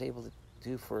that's what I was able to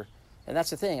do and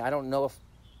that's the thing. I don't know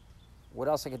what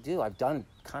else I could do. I've done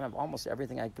kind of almost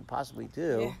everything I could possibly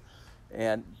do,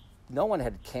 and no one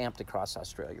had camped across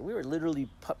Australia. We were literally,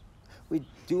 we'd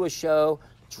do a show,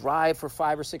 drive for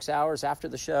 5 or 6 hours after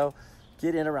the show,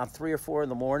 get in around 3 or 4 in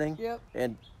the morning,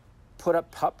 and put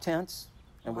up pup tents.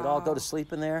 And we'd all go to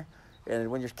sleep in there.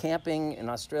 And when you're camping in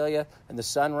Australia and the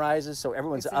sun rises, so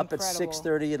everyone's up at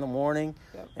 6:30 in the morning,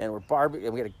 and we're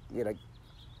barbecuing. We had a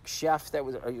chef that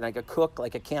was like a cook,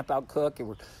 like a camp out cook, and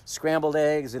we're scrambled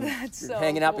eggs and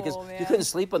hanging out because you couldn't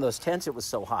sleep in those tents. It was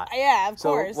so hot. Yeah, of course.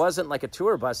 So it wasn't like a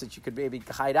tour bus that you could maybe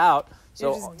hide out.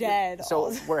 So you're just dead.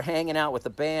 So we're hanging out with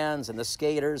the bands and the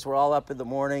skaters. We're all up in the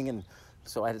morning, and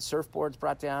so I had surfboards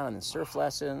brought down and then surf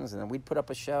lessons, and then we'd put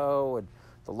up a show and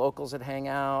the locals would hang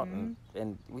out,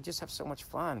 and we just have so much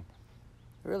fun.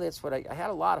 Really, it's what I had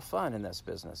a lot of fun in this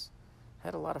business. I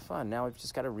had a lot of fun. Now I've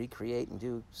just got to recreate and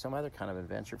do some other kind of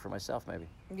adventure for myself, maybe.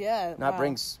 Yeah. Not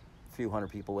bring a few hundred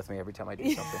people with me every time I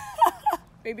do something.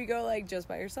 Maybe go just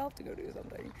by yourself to go do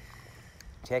something.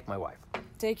 Take my wife.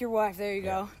 Take your wife. There you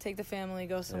go. Take the family.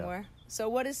 Go somewhere. Yeah. So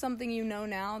what is something you know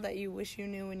now that you wish you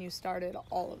knew when you started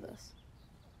all of this?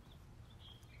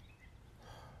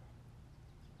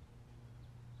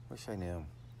 Wish I knew.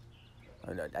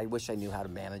 I wish I knew how to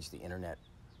manage the internet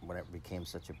when it became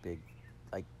such a big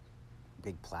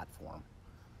platform.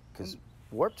 Because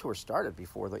Warped Tour started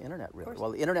before the internet, really.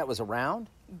 Well, the internet was around.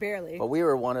 Barely. But we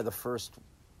were one of the first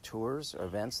tours or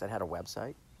events that had a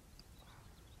website.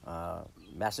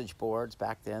 Message boards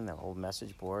back then, the old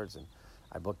message boards. And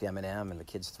I booked Eminem, and the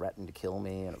kids threatened to kill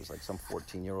me, and it was like some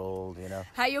 14-year-old, you know.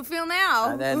 How you feel now?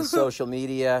 And then social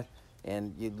media,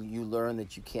 and you learn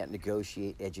that you can't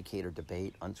negotiate, educate, or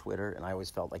debate on Twitter. And I always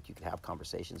felt like you could have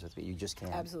conversations with me. You just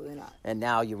can't. Absolutely not. And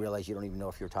now you realize you don't even know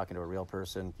if you're talking to a real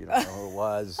person. You don't know who it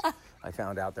was. I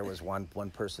found out there was one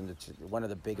person, one of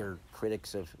the bigger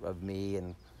critics of me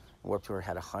and Warped Tour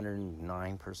had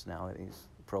 109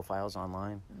 profiles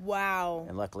online. Wow.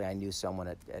 And luckily I knew someone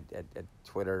at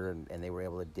Twitter, and they were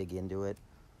able to dig into it.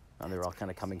 They were all kind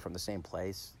of coming from the same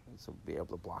place, so be able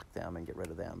to block them and get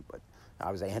rid of them. But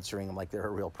I was answering them like they're a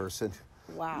real person.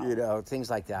 Wow. You know, things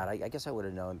like that. I guess I would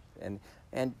have known.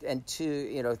 And two,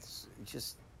 you know, it's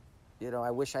just, you know,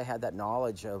 I wish I had that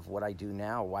knowledge of what I do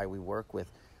now, why we work with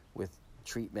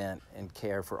treatment and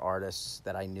care for artists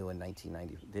that I knew in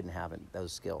 1990 didn't have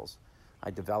those skills.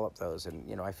 I developed those, and,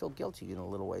 you know, I feel guilty in a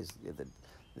little ways that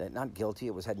not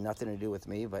guilty, had nothing to do with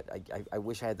me, but I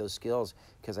wish I had those skills,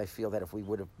 because I feel that if we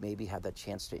would have maybe had that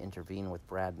chance to intervene with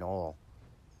Brad Knoll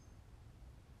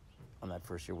on that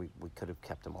first year, we could have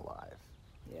kept him alive.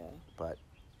 Yeah. But,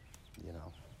 you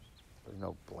know, there's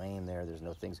no blame there. There's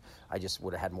no things. I just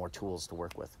would have had more tools to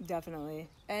work with. Definitely.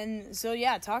 And so,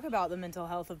 yeah, talk about the mental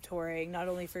health of touring, not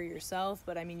only for yourself,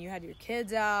 but I mean, you had your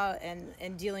kids out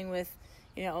and dealing with,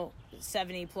 you know,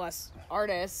 70 plus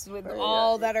artists with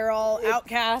all that are all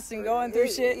outcasts and going through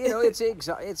shit. You know,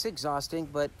 it's exhausting,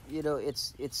 but, you know,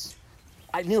 it's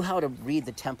I knew how to read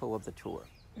the tempo of the tour.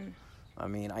 I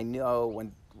mean, I know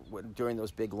when during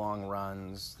those big long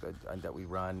runs that we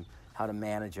run, how to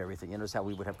manage everything. You notice how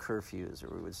we would have curfews,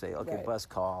 or we would say, okay, bus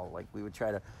call. Like, we would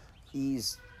try to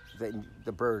ease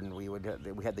the burden. We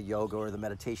had the yoga or the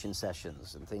meditation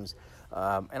sessions and things.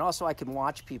 And also I can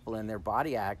watch people in their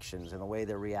body actions and the way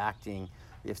they're reacting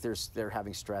if they're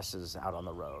having stresses out on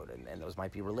the road. And those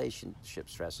might be relationship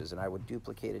stresses. And I would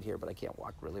duplicate it here, but I can't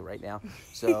walk really right now.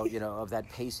 So, you know, of that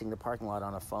pacing the parking lot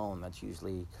on a phone, that's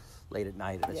usually late at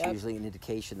night. And it's usually an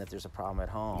indication that there's a problem at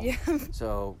home. Yeah.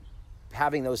 So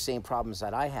having those same problems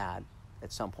that I had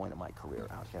at some point in my career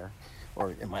out here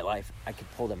or in my life, I could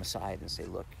pull them aside and say,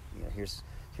 look, you know, here's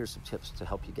some tips to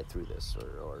help you get through this,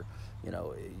 or you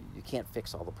know, you can't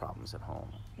fix all the problems at home.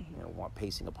 You know,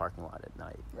 pacing a parking lot at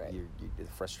night, the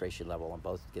frustration level on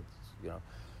both gets, you know,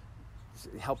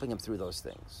 helping them through those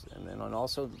things, and then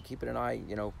also keeping an eye,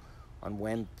 you know, on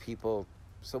when people.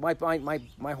 So my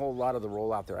whole lot of the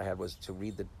role out there I had was to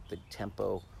read the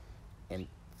tempo and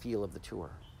feel of the tour,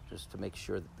 just to make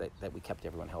sure that we kept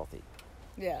everyone healthy.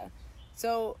 Yeah.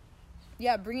 So,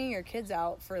 yeah, bringing your kids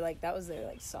out for, like, that was their,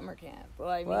 like, summer camp. Well,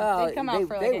 I mean, they come out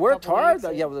for, like, they worked hard.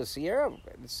 Weeks, yeah, well, the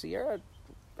Sierra,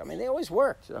 I mean, they always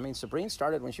worked. I mean, Sabrine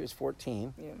started when she was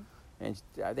 14. Yeah. And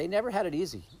they never had it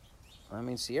easy. I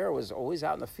mean, Sierra was always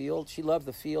out in the field. She loved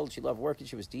the field. She loved working.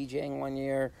 She was DJing one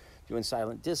year, doing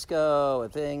silent disco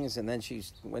and things. And then she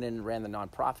went in and ran the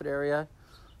nonprofit area.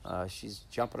 She's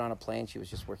jumping on a plane. She was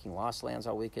just working Lost Lands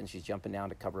all weekend. She's jumping down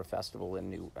to cover a festival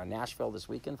in Nashville this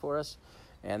weekend for us.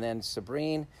 And then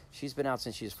Sabrine, she's been out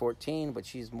since she was 14, but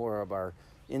she's more of our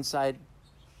inside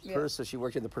person. So she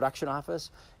worked in the production office.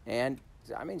 And,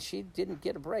 I mean, she didn't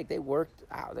get a break. They worked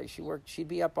out. She'd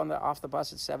be up off the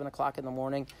bus at 7 o'clock in the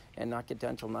morning and not get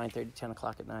done until 9:30, 10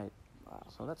 o'clock at night. Wow.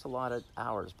 So that's a lot of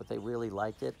hours, but they really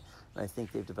liked it. And I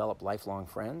think they've developed lifelong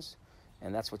friends.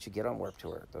 And that's what you get on Warped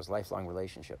Tour, those lifelong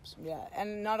relationships. Yeah,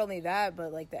 and not only that,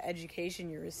 but, like, the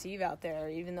education you receive out there,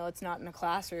 even though it's not in a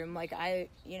classroom. Like,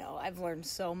 I've learned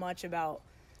so much about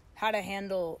how to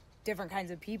handle different kinds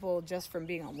of people just from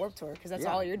being on Warped Tour, because that's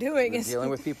all you're doing. Is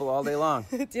dealing with people all day long.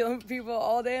 Dealing with people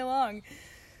all day long.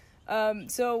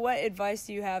 So what advice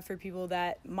do you have for people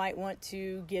that might want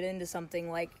to get into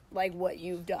something like what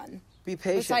you've done? Be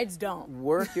patient. Besides, don't.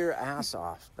 Work your ass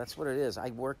off. That's what it is. I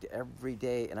worked every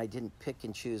day, and I didn't pick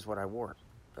and choose what I worked.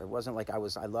 It wasn't like I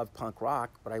loved punk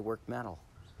rock, but I worked metal.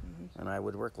 And I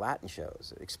would work Latin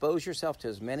shows. Expose yourself to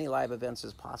as many live events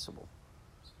as possible.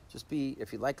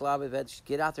 If you like live events,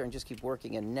 get out there and just keep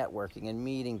working and networking and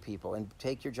meeting people and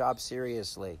take your job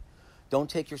seriously. Don't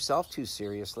take yourself too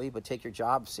seriously, but take your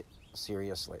job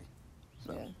seriously.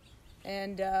 So. Yeah.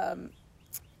 And,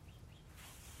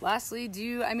 lastly, do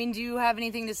you have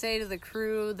anything to say to the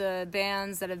crew, the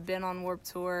bands that have been on Warped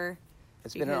Tour?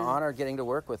 It's been an honor getting to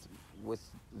work with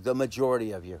the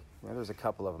majority of you. Well, there's a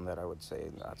couple of them that I would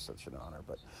say not such an honor,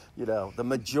 but, you know, the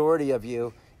majority of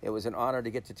you, it was an honor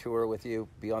to get to tour with you,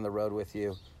 be on the road with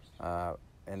you,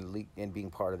 and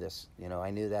being part of this. You know, I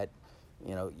knew that,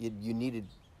 you know, you needed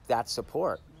that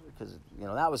support because, you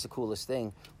know, that was the coolest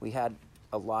thing. We had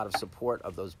a lot of support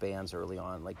of those bands early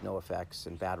on, like NoFX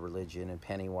and Bad Religion and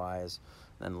Pennywise,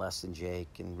 and Less Than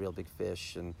Jake and Real Big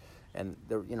Fish, and and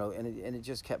and it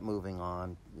just kept moving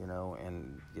on,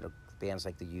 and bands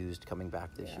like The Used coming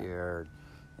back this year,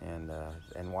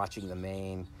 and watching the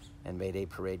main and Mayday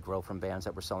Parade grow from bands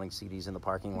that were selling CDs in the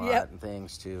parking lot and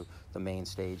things to the main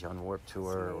stage on Warped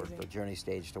Tour or the Journey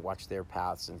stage, to watch their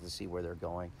paths and to see where they're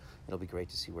going. It'll be great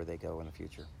to see where they go in the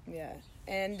future. Yeah,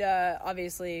 and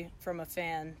obviously from a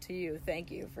fan to you, thank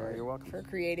you You're welcome. for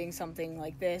creating something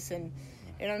like this, and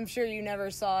I'm sure you never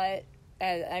saw it.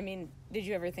 I mean, did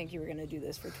you ever think you were going to do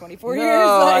this for 24 years?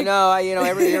 No, I know.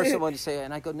 Every year someone would say,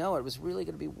 and I go, no, it was really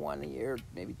going to be 1 year,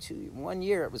 maybe 1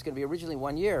 year. It was going to be originally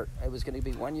 1 year. It was going to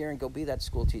be 1 year and go be that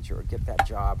school teacher or get that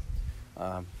job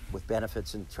with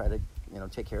benefits and try to,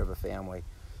 take care of a family.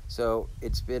 So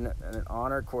it's been an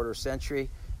honor, quarter century.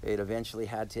 It eventually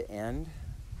had to end.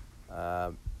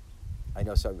 I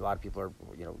know a lot of people are,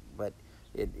 but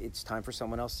it's time for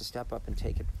someone else to step up and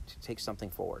take something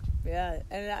forward. Yeah,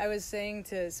 and I was saying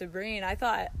to Sabrine,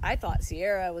 I thought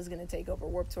Sierra was going to take over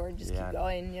Warped Tour and just keep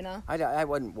going, I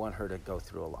wouldn't want her to go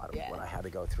through a lot of what I had to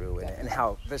go through, and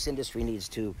how this industry needs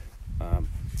to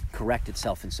correct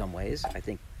itself in some ways. I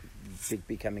think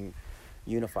becoming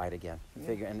unified again.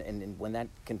 And when that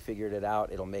can figure it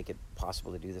out, it'll make it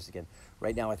possible to do this again.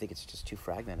 Right now, I think it's just too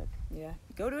fragmented. Yeah,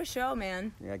 go to a show,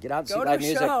 man. Yeah, get out and see live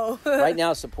music. Show. Right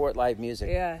now, support live music.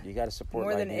 Yeah, you got to support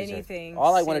more live than music. anything.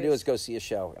 All I want to do is go see a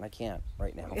show, and I can't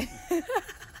right now.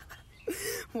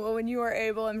 Well, when you are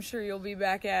able, I'm sure you'll be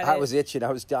back at it. I was itching.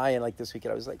 I was dying. Like this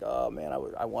weekend, I was like, oh man,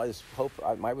 I was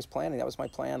planning. That was my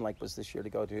plan. Was this year to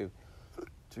go to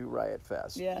Riot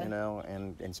Fest.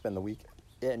 And spend the week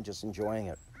and just enjoying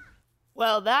it.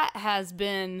 Well, that has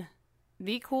been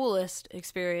the coolest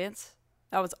experience.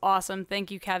 That was awesome. Thank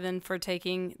you, Kevin, for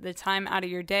taking the time out of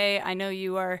your day. I know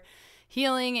you are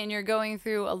healing and you're going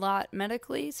through a lot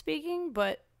medically speaking,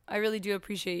 but I really do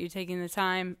appreciate you taking the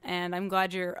time, and I'm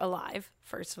glad you're alive,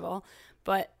 first of all.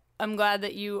 But I'm glad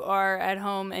that you are at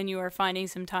home and you are finding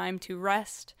some time to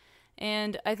rest.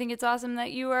 And I think it's awesome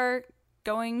that you are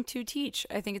going to teach.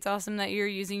 I think it's awesome that you're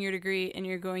using your degree and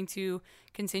you're going to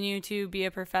continue to be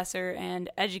a professor and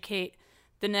educate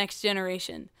the next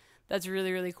generation. That's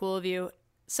really, really cool of you.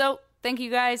 So thank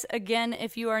you guys again.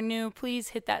 If you are new, please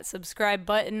hit that subscribe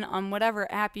button on whatever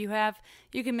app you have.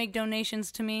 You can make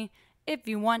donations to me if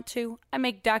you want to. I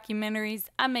make documentaries.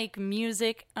 I make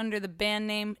music under the band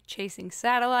name Chasing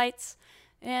Satellites.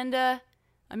 And I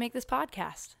make this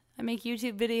podcast. I make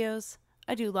YouTube videos.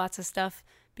 I do lots of stuff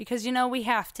because, we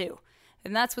have to.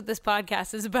 And that's what this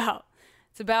podcast is about.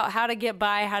 It's about how to get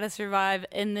by, how to survive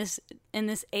in this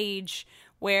age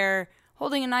where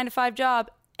holding a 9-to-5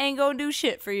 job ain't gonna do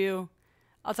shit for you.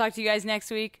 I'll talk to you guys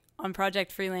next week on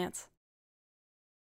Project Freelance.